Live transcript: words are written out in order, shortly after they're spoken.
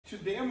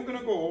Today I'm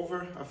gonna go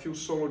over a few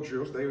solo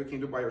drills that you can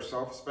do by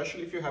yourself,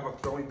 especially if you have a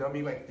throwing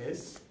dummy like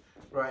this,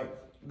 right?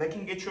 That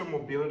can get your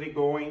mobility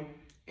going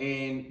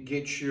and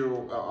get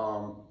your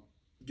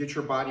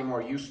body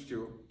more used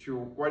to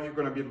what you're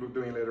gonna be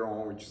doing later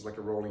on, which is like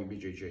a rolling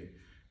BJJ,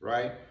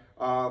 right?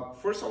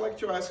 First, I'd like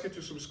to ask you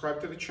to subscribe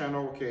to the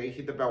channel, okay?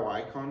 Hit the bell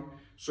icon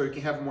so you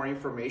can have more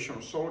information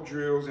on solo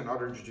drills and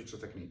other jiu-jitsu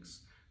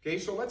techniques. Okay,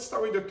 so let's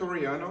start with the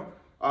Toreando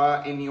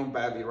and Neon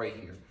Badly right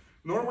here.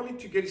 Normally,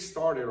 to get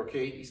started,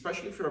 okay,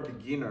 especially if you're a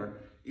beginner,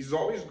 it's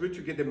always good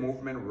to get the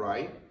movement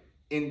right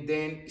and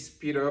then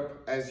speed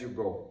up as you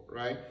go,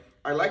 right?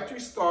 I like to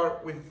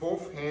start with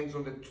both hands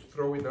on the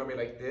throwing dummy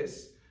like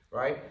this,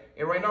 right?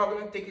 And right now, I'm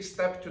gonna take a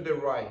step to the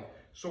right.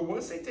 So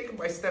once I take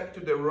my step to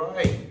the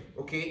right,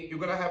 okay, you're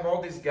gonna have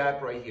all this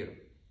gap right here,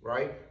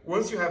 right?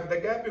 Once you have the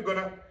gap, you're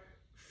gonna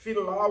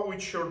fill out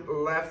with your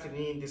left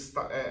knee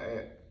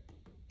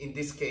in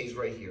this case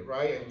right here,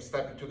 right? I'm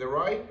stepping to the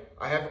right.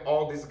 I have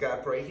all this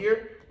gap right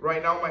here.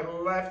 Right now, my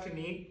left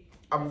knee,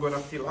 I'm gonna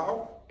fill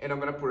out and I'm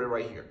gonna put it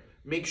right here.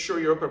 Make sure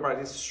your upper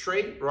body is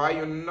straight, right?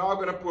 You're not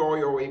gonna put all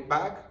your weight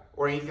back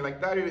or anything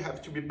like that. You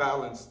have to be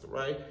balanced,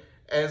 right?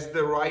 As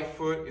the right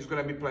foot is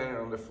gonna be planted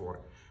on the floor.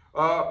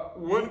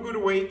 One good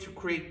way to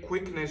create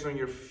quickness on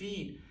your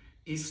feet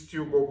is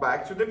to go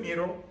back to the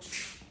middle,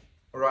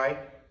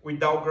 right?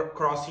 Without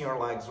crossing your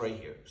legs right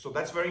here. So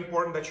that's very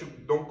important that you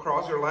don't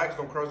cross your legs,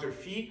 don't cross your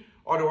feet,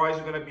 otherwise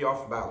you're gonna be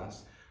off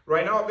balance.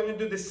 Right now I'm gonna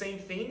do the same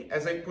thing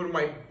as I put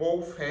my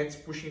both hands,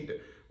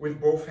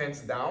 with both hands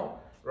down,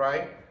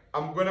 right?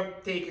 I'm gonna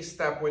take a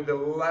step with the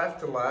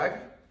left leg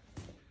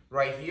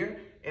right here,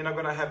 and I'm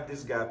gonna have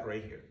this gap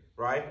right here,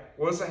 right?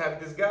 Once I have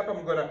this gap,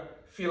 I'm gonna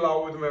fill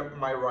out with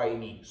my right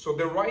knee. So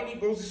the right knee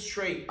goes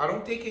straight. I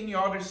don't take any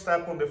other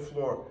step on the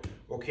floor,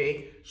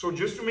 okay? So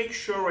just to make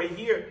sure right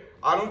here,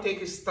 I don't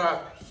take a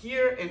step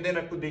here and then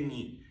I put the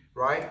knee,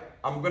 right?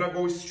 I'm gonna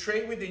go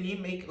straight with the knee,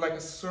 make like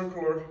a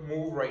circular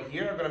move right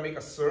here. I'm gonna make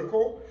a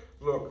circle,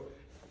 look,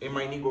 and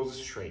my knee goes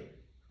straight,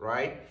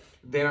 right?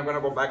 Then I'm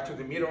gonna go back to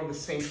the middle in the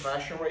same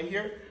fashion right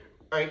here.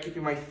 I'm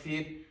keeping my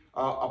feet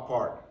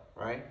apart,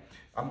 right?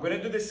 I'm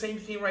gonna do the same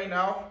thing right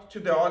now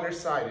to the other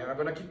side, and I'm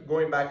gonna keep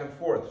going back and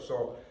forth.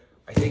 So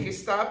I take a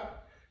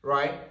step,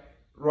 right?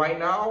 Right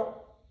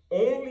now,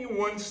 only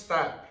one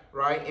step,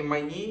 right? And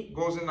my knee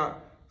goes in a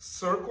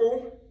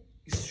circle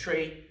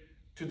straight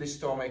to the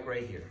stomach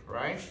right here,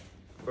 right?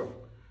 Boom.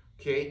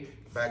 Okay,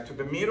 back to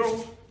the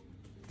middle,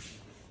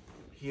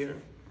 here,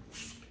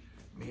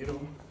 middle.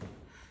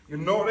 You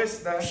notice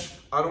that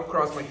I don't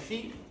cross my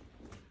feet,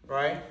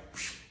 right?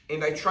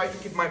 And I try to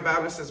keep my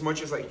balance as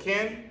much as I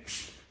can.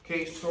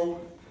 Okay,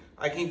 so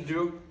I can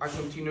do a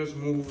continuous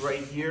move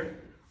right here,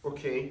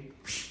 okay?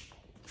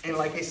 And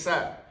like I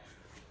said,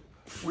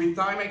 with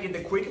time I get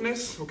the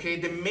quickness, okay?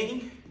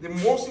 The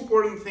most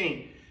important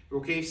thing,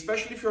 okay,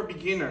 especially if you're a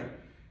beginner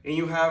and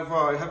you have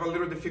a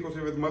little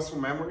difficulty with muscle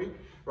memory,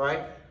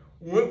 right?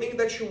 One thing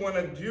that you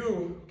wanna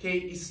do, okay,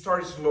 is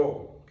start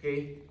slow,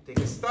 okay? Take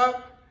a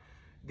step,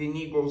 the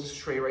knee goes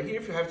straight right here.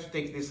 If you have to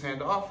take this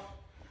hand off,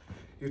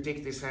 you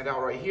take this hand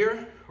out right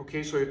here,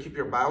 okay? So you keep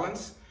your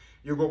balance.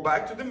 You go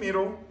back to the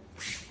middle,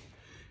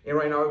 and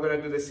right now we're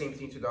gonna do the same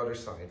thing to the other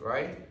side,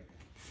 right?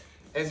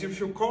 As you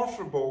feel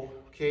comfortable,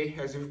 okay,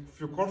 as you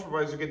feel comfortable,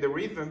 as you get the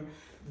rhythm,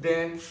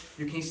 then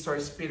you can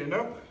start speeding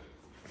up,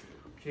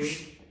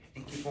 okay,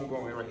 and keep on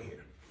going right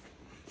here.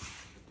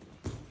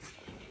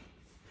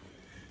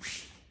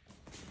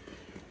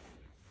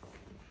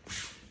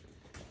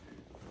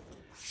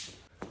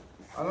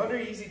 Another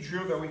easy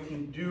drill that we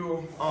can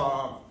do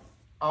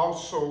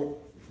also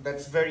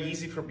that's very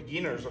easy for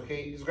beginners,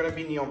 okay, is gonna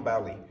be Neon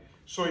Badly.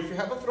 So if you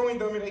have a throwing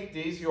dummy like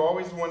this, you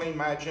always wanna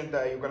imagine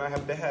that you're gonna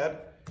have the head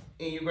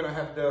and you're gonna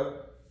have the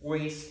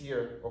waist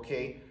here,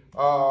 okay?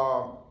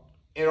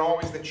 And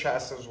always the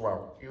chest as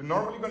well. You're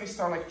normally gonna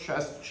start like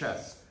chest to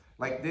chest,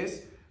 like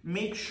this.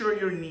 Make sure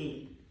your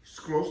knee is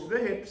close to the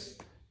hips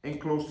and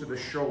close to the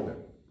shoulder,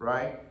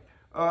 right?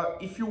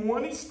 If you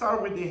wanna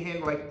start with the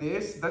hand like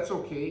this, that's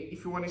okay.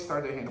 If you wanna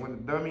start the hand with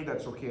the dummy,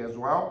 that's okay as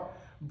well.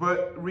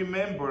 But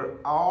remember,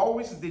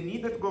 always the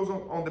knee that goes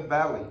on the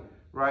belly,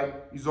 right,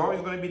 is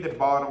always going to be the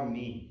bottom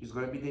knee. It's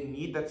going to be the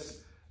knee that's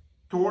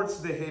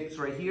towards the hips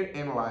right here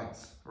and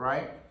legs,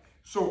 right?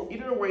 So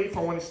either way, if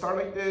I want to start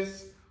like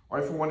this, or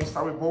if you want to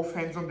start with both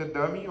hands on the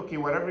dummy, okay,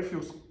 whatever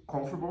feels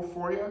comfortable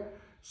for you.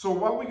 So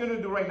what we're going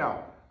to do right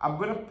now, I'm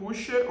going to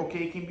push it, okay,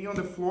 it can be on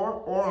the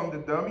floor or on the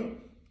dummy.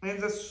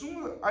 And as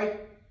soon as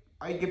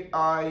I get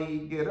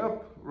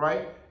up,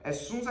 right,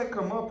 as soon as I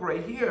come up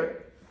right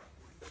here,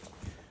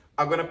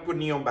 I'm gonna put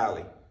Neon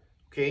Badly,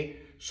 okay?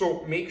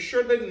 So make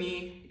sure the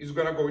knee is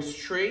gonna go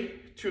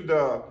straight to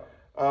the,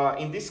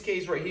 in this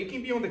case right here, it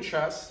can be on the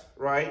chest,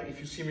 right? If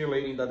you're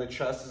simulating that the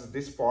chest is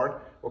this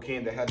part, okay,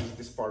 and the head is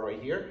this part right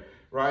here,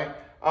 right?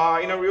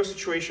 In a real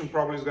situation,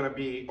 probably is gonna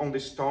be on the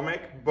stomach,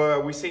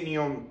 but we say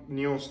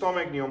neon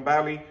stomach, Neon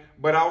Badly,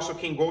 but also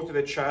can go to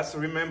the chest.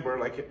 Remember,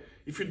 like,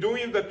 if you're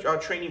doing the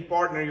training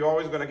partner, you're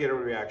always gonna get a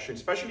reaction,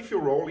 especially if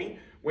you're rolling.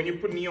 When you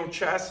put knee on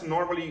chest,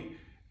 normally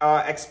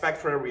expect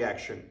for a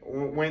reaction.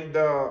 When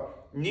the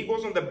knee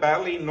goes on the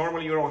belly,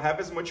 normally you don't have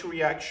as much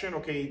reaction,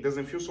 okay? It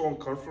doesn't feel so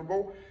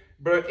uncomfortable.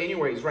 But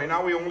anyways, right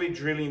now we're only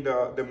drilling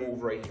the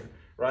move right here,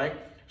 right?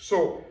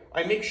 So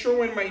I make sure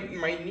when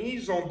my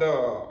knees on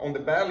the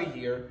belly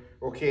here,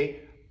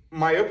 okay,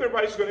 my upper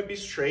body is going to be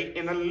straight,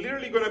 and I'm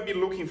literally going to be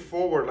looking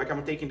forward like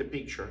I'm taking a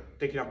picture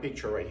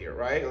right here,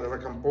 right?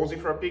 Like I'm posing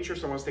for a picture,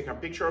 someone's taking a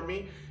picture of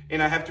me,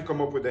 and I have to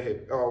come up with the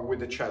hip, with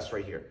the chest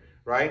right here,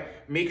 right?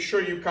 Make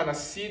sure you're kind of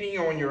sitting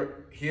on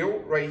your heel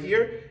right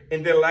here,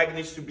 and the leg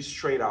needs to be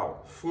straight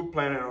out, foot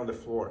planted on the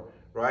floor,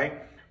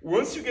 right?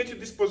 Once you get to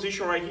this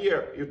position right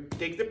here, you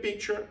take the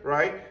picture,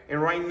 right?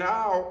 And right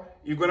now,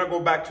 you're gonna go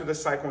back to the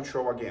side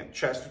control again,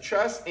 chest to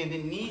chest, and the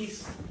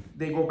knees,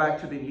 they go back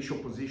to the initial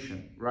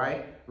position,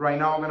 right? Right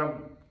now, I'm gonna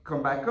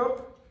come back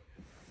up,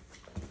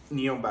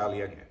 knee on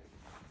belly again,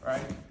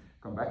 right?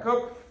 Come back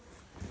up,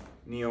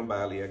 knee on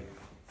belly again.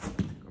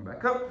 Come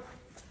back up,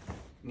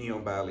 knee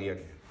on belly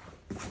again.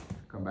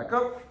 Come back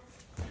up,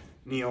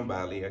 knee on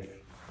belly again,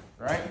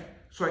 right?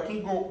 So I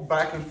can go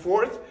back and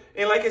forth.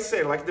 And like I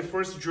said, like the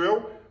first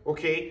drill,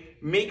 okay,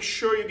 make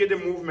sure you get the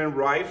movement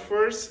right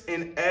first,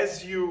 and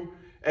as you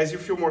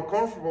feel more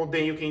comfortable,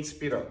 then you can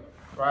speed up,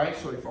 right?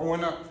 So if I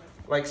wanna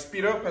like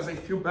speed up as I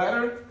feel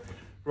better,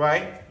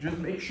 right? Just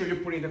make sure you're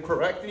putting the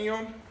correct knee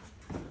on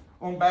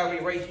belly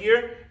right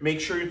here. Make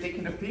sure you're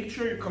taking the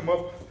picture, you come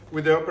up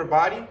with the upper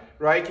body,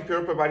 right? Keep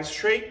your upper body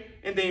straight,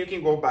 and then you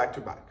can go back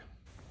to back.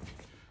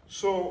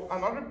 So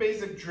another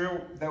basic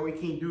drill that we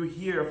can do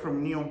here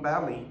from knee on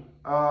belly,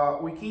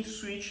 we can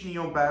switch knee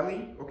on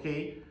belly,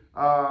 okay?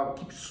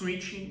 Keep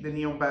switching the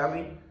knee on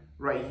belly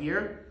right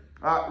here.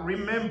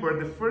 Remember,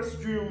 the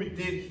first drill we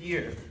did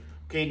here,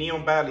 okay, knee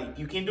on belly,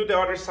 you can do the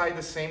other side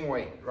the same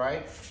way,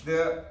 right?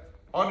 The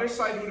other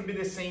side would be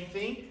the same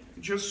thing,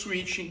 just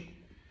switching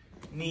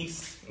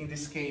knees in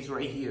this case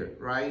right here,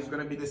 right? It's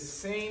gonna be the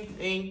same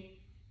thing,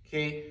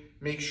 okay?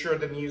 Make sure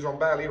the knees on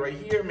belly right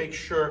here, make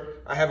sure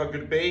I have a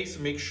good base,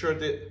 make sure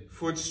the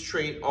foot's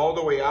straight all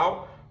the way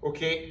out,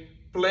 okay?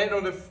 Plant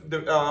on the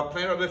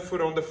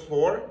foot on the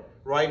floor,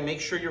 right? Make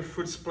sure your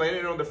foot's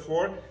planted on the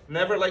floor.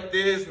 Never like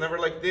this, never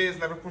like this,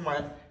 never put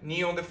my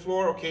knee on the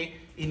floor, okay?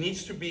 It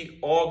needs to be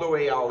all the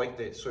way out like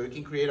this, so you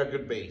can create a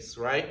good base,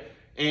 right?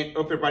 And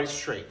upper body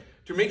straight.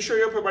 To make sure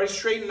your upper body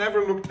straight,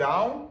 never look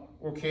down,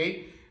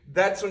 okay?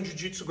 That's on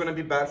jiu-jitsu gonna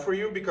be bad for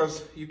you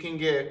because you can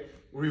get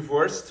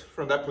reversed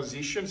from that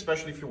position,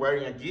 especially if you're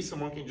wearing a gi.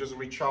 Someone can just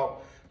reach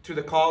out to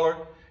the collar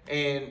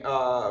and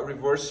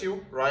reverse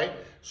you, right?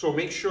 So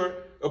make sure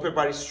upper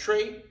body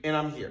straight, and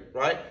I'm here,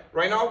 right?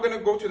 Right now, I'm gonna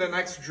go to the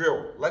next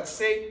drill. Let's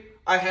say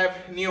I have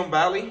knee on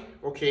belly,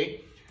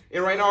 okay?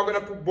 And right now, I'm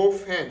gonna put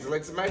both hands.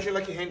 Let's imagine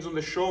like your hands on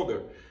the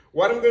shoulder.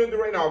 What I'm gonna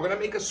do right now, I'm gonna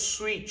make a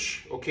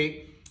switch,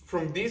 okay?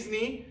 From this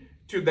knee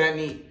to that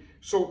knee.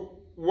 So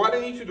what I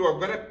need to do, I'm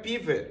gonna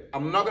pivot.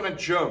 I'm not gonna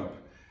jump.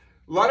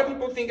 A lot of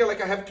people think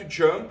like I have to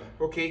jump,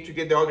 okay, to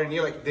get the other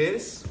knee like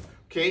this,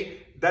 okay?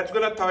 That's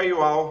gonna tire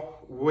you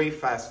out way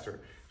faster.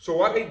 So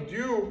what I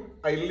do,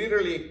 I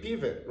literally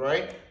pivot,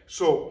 right?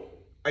 So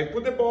I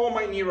put the ball on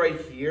my knee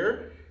right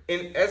here,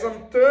 and as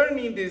I'm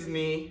turning this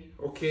knee,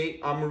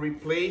 okay, I'm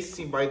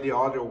replacing by the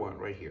other one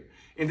right here.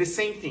 And the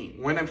same thing,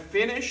 when I'm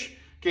finished,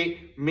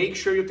 okay, make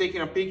sure you're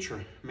taking a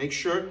picture. Make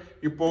sure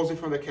you're posing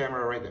from the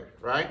camera right there,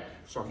 right?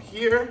 So I'm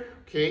here,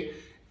 okay,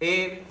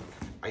 and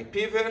I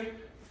pivot,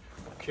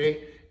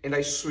 okay, and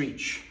I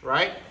switch,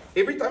 right?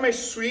 Every time I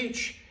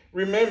switch,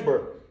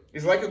 remember,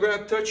 it's like you're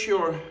gonna touch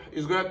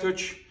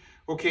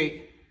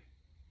okay,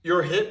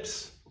 your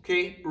hips,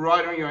 okay,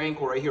 right on your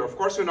ankle right here. Of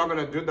course, you're not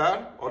gonna do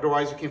that,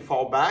 otherwise you can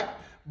fall back.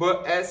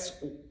 But as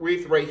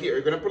with right here,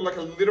 you're gonna put like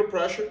a little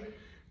pressure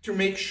to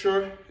make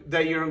sure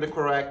that you're on the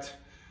correct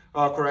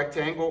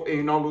angle and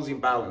you're not losing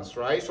balance,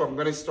 right? So I'm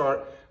gonna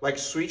start like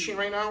switching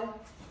right now,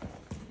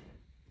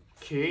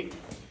 okay?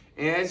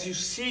 And as you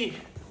see,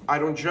 I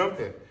don't jump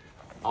it,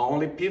 I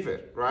only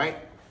pivot, right?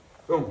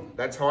 Boom,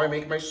 that's how I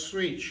make my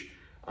switch.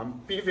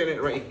 I'm pivoting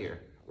right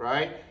here,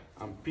 right?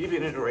 I'm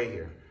pivoting right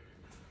here,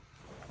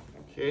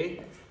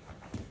 okay?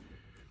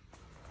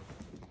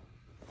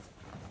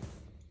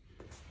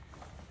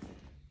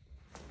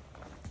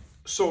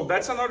 So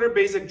that's another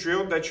basic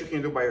drill that you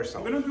can do by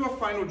yourself. I'm gonna do a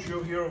final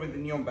drill here with the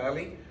knee on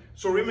belly.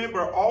 So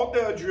remember, all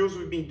the drills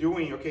we've been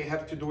doing, okay,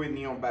 have to do with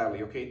knee on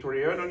belly, okay?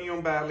 Toreando knee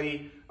on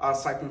belly,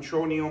 side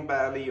control knee on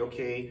belly,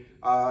 okay?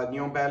 Knee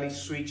on belly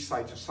switch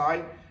side to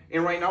side.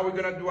 And right now we're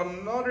gonna do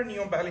another knee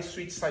on belly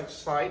switch side to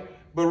side,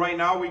 but right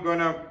now we're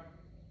gonna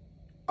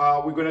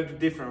do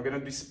different. We're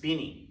gonna do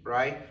spinning,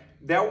 right?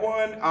 That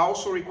one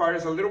also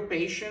requires a little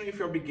patience if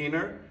you're a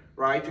beginner,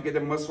 right? To get the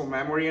muscle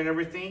memory and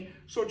everything.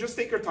 So just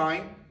take your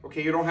time,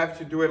 okay? You don't have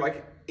to do it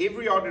like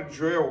every other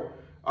drill.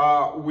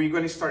 We're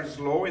gonna start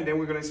slow and then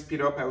we're gonna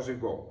speed up as we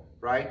go,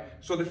 right?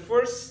 So the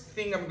first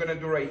thing I'm gonna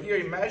do right here,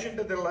 imagine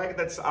that the leg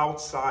that's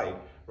outside,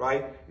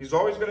 right? Is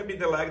always gonna be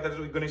the leg that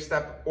we're gonna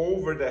step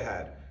over the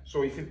head.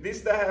 So if this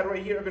is the head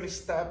right here, I'm gonna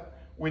step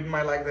with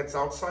my leg that's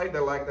outside,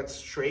 the leg that's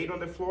straight on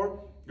the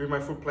floor, with my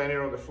foot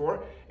planter on the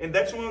floor. And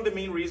that's one of the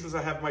main reasons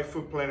I have my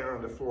foot planter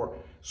on the floor.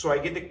 So I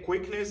get the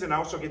quickness and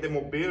also get the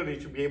mobility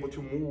to be able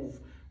to move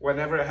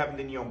whenever I have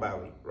the knee on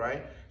belly,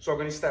 right? So I'm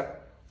gonna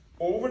step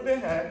over the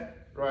head,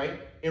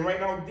 right? And right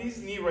now, this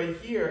knee right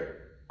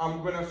here,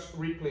 I'm gonna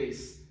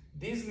replace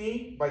this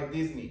knee by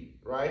this knee,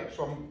 right?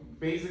 So I'm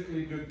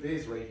basically do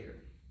this right here,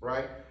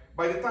 right?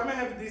 By the time I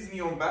have this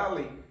knee on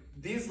belly,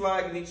 this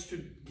leg needs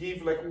to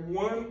give like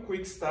one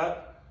quick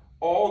step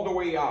all the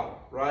way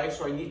out, right?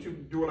 So I need to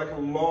do like a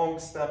long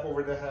step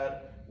over the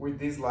head with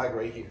this leg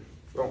right here.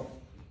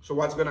 So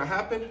what's gonna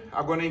happen?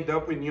 I'm gonna end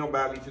up with knee on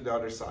belly to the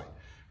other side,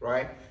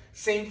 right?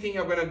 Same thing,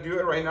 I'm gonna do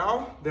it right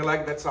now. The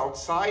leg that's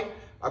outside,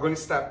 I'm gonna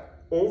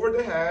step over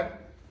the head,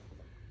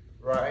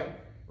 right?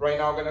 Right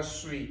now I'm gonna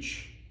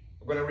switch.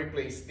 I'm gonna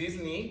replace this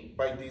knee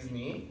by this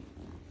knee.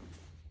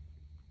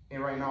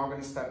 And right now I'm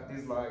gonna step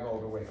this leg all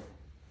the way up.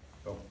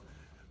 So,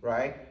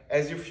 right?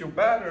 As you feel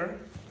better,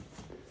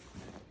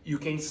 you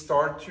can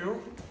start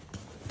to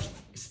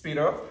speed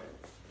up,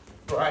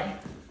 right?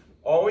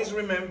 Always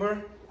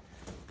remember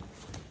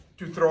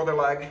to throw the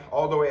leg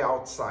all the way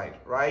outside,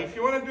 right? If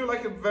you wanna do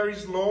like a very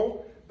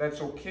slow,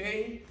 that's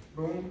okay.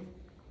 Boom.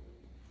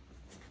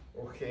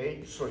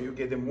 Okay, so you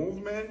get the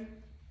movement,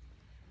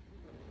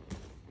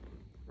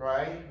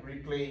 right?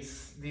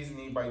 Replace this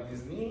knee by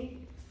this knee.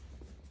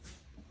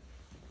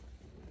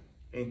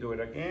 And do it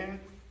again.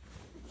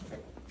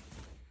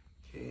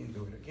 Okay, and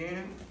do it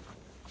again.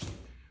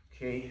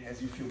 Okay,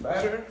 as you feel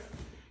better,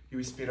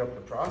 you speed up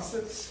the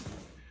process.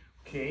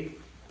 Okay,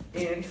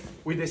 and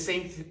with the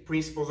same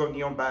principles of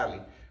knee on belly,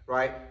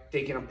 right?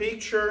 Taking a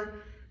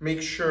picture,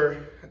 make sure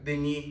the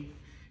knee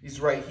is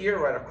right here,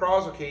 right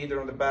across, okay, either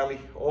on the belly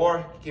or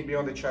it can be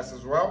on the chest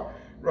as well,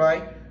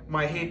 right?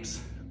 My hips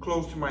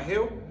close to my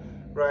heel,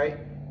 right?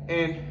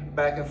 And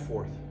back and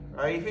forth,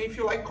 right? If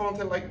you like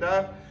content like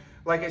that,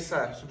 like I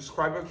said,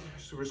 subscribe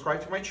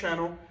to my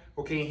channel,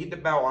 okay, and hit the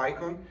bell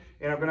icon,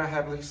 and I'm gonna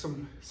have like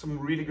some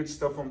really good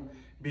stuff on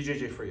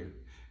BJJ for you.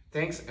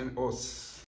 Thanks, and os.